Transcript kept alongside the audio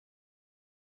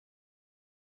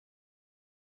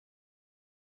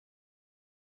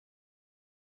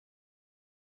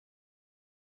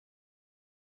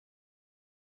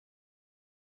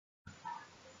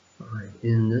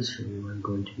In this video, I'm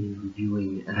going to be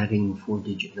reviewing adding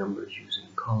 4-digit numbers using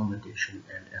column addition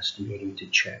and estimating to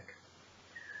check.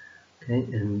 Okay,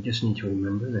 and we just need to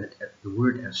remember that the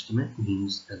word estimate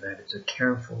means that it's a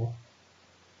careful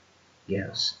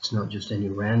guess. It's not just any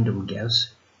random guess,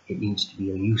 it needs to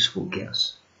be a useful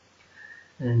guess.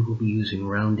 And we'll be using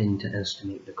rounding to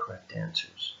estimate the correct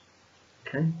answers.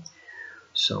 Okay,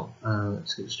 so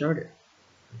let's get started.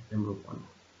 Number 1.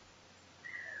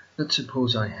 Let's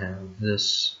suppose I have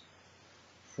this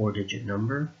 4-digit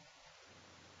number,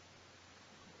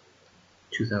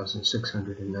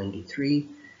 2,693,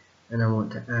 and I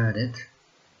want to add it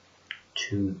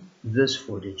to this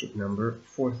 4-digit number,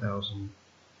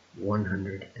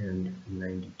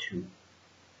 4,192.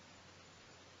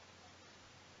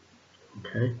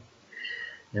 Okay,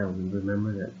 now we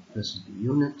remember that this is the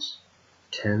units,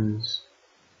 tens,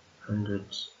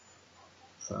 hundreds,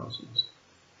 thousands.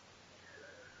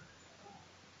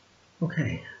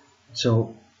 Okay,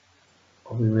 so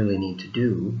all we really need to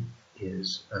do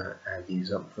is add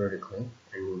these up vertically,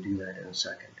 and we'll do that in a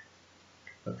second.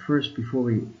 But first, before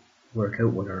we work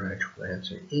out what our actual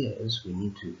answer is, we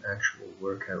need to actually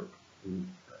work out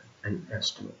an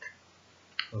estimate.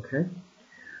 Okay,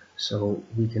 so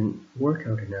we can work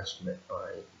out an estimate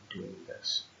by doing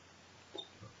this.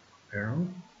 Arrow.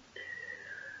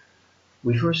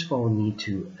 We first of all need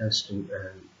to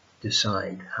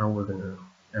decide how we're going to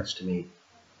estimate.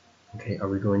 Okay, are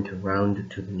we going to round it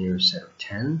to the nearest set of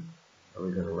 10? Are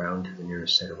we going to round to the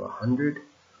nearest set of 100?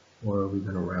 Or are we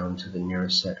going to round to the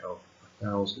nearest set of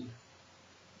 1,000?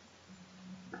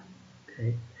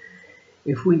 Okay,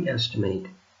 if we estimate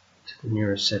to the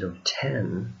nearest set of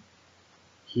 10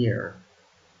 here,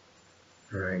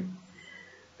 alright,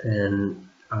 then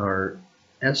our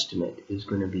estimate is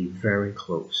going to be very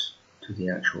close to the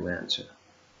actual answer.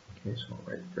 Okay, so I'll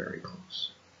write very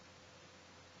close.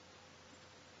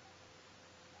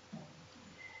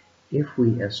 If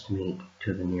we estimate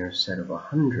to the nearest set of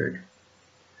 100,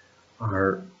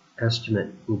 our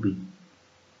estimate will be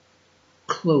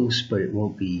close, but it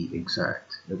won't be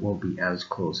exact. It won't be as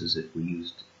close as if we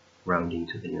used rounding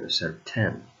to the nearest set of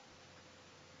 10.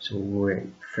 So we're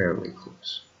fairly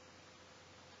close.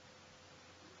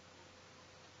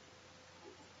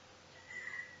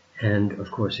 And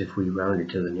of course, if we rounded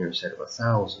to the nearest set of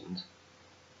 1,000,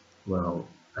 well,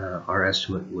 our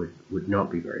estimate would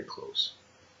not be very close.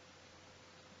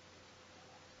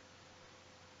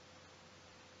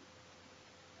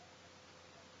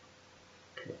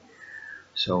 Okay.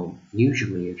 So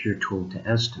usually, if you're told to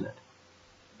estimate,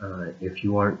 if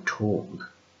you aren't told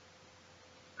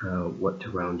what to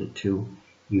round it to,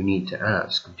 you need to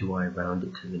ask, do I round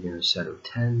it to the nearest set of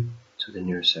 10, to the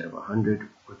nearest set of 100,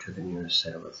 or to the nearest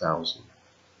set of 1,000?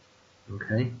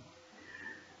 Okay?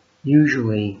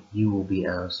 Usually, you will be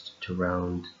asked to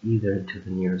round either to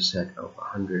the nearest set of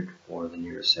 100 or the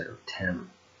nearest set of 10.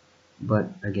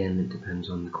 But again, it depends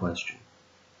on the question.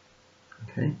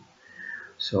 Okay?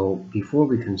 So before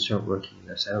we can start working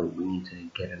this out, we need to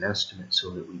get an estimate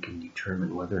so that we can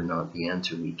determine whether or not the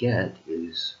answer we get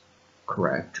is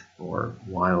correct or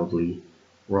wildly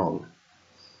wrong.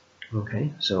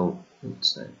 Okay, so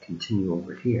let's continue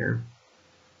over here.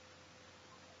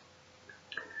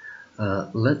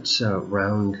 Let's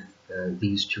round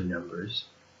these two numbers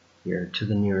here to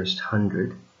the nearest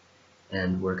 100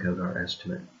 and work out our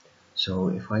estimate. So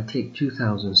if I take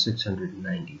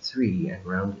 2,693 and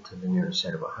round it to the nearest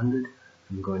set of 100,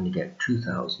 I'm going to get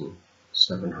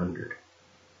 2,700.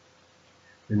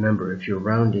 Remember, if you're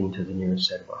rounding to the nearest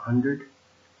set of 100,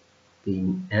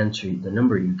 the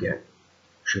number you get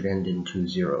should end in 2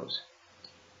 zeros.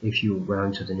 If you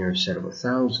round to the nearest set of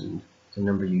 1,000, the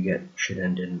number you get should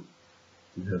end in,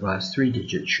 the last 3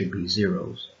 digits should be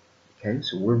zeros. Okay,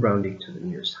 so we're rounding to the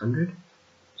nearest 100,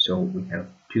 so we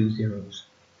have 2 zeros.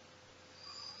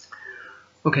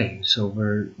 Okay, so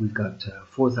we've got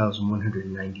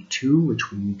 4,192,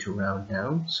 which we need to round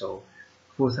down. So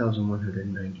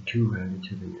 4,192 rounded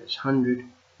to the nearest 100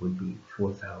 would be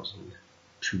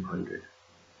 4,200.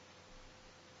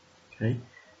 Okay,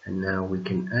 and now we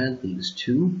can add these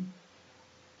two.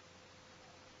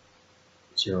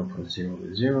 0 plus 0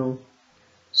 is 0.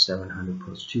 700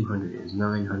 plus 200 is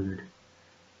 900.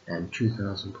 And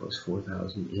 2,000 plus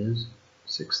 4,000 is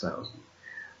 6,000.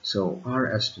 So our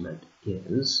estimate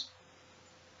is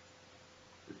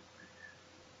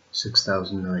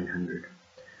 6,900.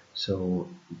 So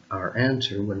our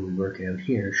answer, when we work it out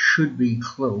here, should be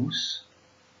close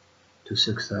to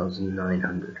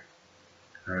 6,900.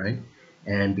 Alright?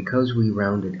 And because we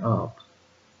rounded up,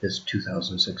 this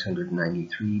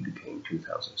 2,693 became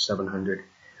 2,700.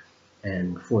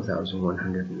 and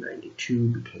 4,192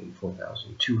 became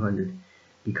 4,200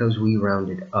 because we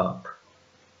rounded up,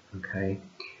 okay,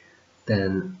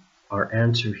 then our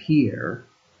answer here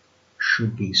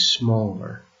should be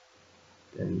smaller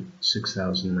than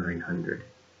 6,900.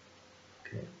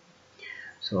 Okay,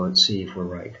 so let's see if we're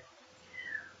right.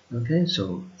 Okay,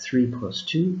 so 3 plus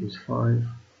 2 is 5.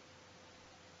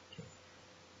 Okay.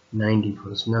 90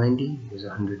 plus 90 is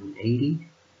 180.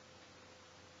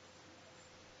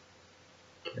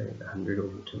 Carry the 100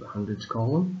 over to the hundreds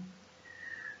column.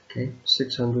 Okay,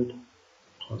 600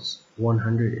 plus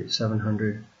 100 is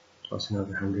 700, plus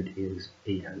another 100 is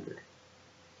 800.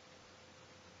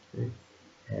 Okay.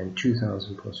 And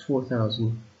 2,000 plus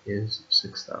 4,000 is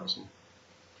 6,000.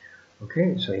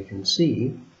 Okay, so you can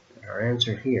see that our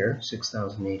answer here,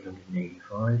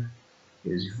 6,885,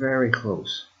 is very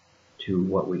close to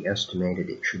what we estimated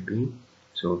it should be.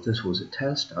 So if this was a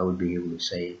test, I would be able to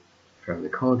say fairly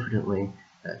confidently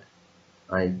that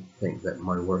I think that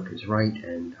my work is right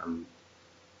and I'm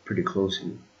pretty close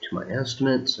to my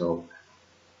estimate, so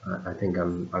I think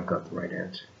I've got the right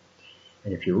answer.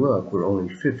 And if you look, we're only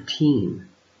 15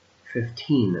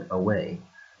 away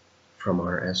from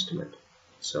our estimate,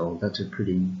 so that's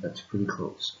pretty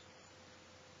close.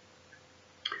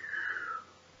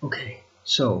 Okay,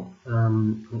 so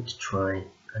let's try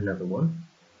another one.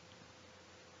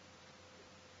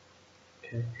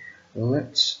 Okay, well,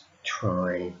 let's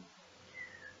try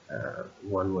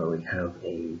one where we have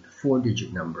a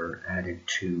 4-digit number added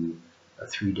to a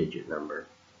 3-digit number.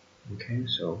 Okay,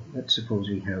 so let's suppose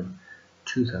we have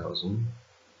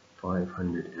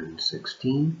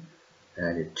 2,516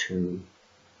 added to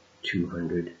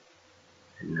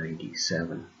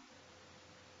 297.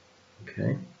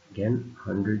 Okay, again,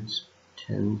 hundreds,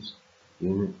 tens,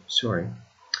 units,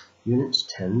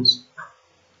 tens,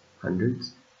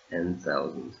 hundreds, and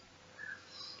thousands.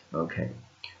 Okay,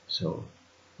 so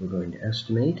we're going to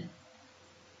estimate,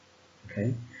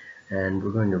 okay, and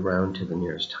we're going to round to the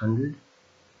nearest hundred.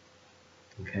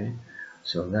 Okay,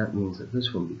 so that means that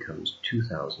this one becomes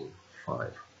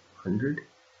 2,500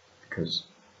 because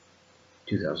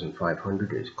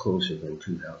 2,500 is closer than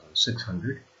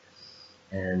 2,600,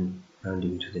 and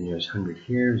rounding to the nearest hundred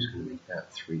here is going to make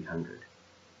that 300.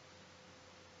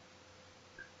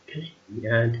 Okay, we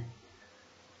add,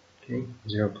 okay,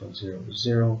 0 plus 0 is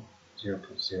 0, 0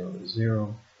 plus 0 is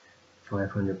 0,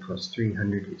 500 plus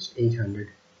 300 is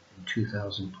 800, and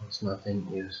 2,000 plus nothing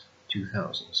is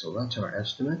 2,000. So that's our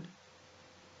estimate.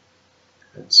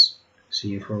 Let's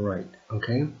see if we're right.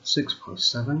 Okay, 6 plus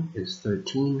 7 is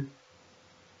 13.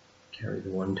 Carry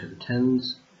the 1 to the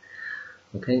tens.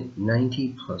 Okay,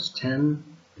 90 plus 10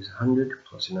 is 100,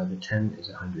 plus another 10 is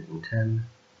 110.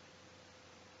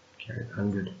 Carry the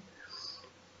 100.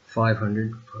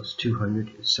 500 plus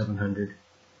 200 is 700,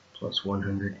 plus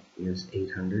 100 is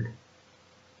 800.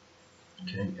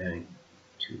 Okay, adding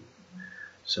 2.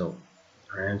 So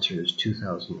our answer is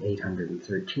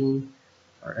 2,813.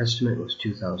 Our estimate was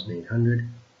 2,800.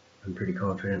 I'm pretty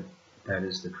confident that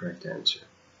is the correct answer.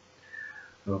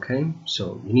 Okay,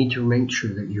 so you need to make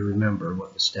sure that you remember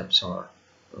what the steps are.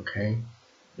 Okay,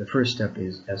 the first step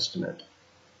is estimate.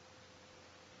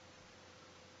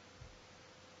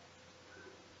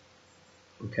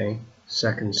 Okay,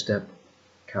 second step,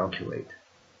 calculate.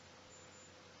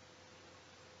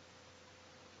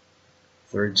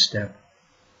 Third step,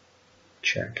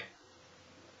 check.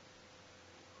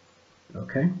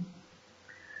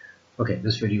 Okay,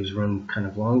 this video is run kind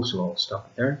of long, so I'll stop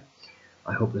it there.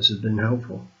 I hope this has been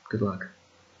helpful. Good luck.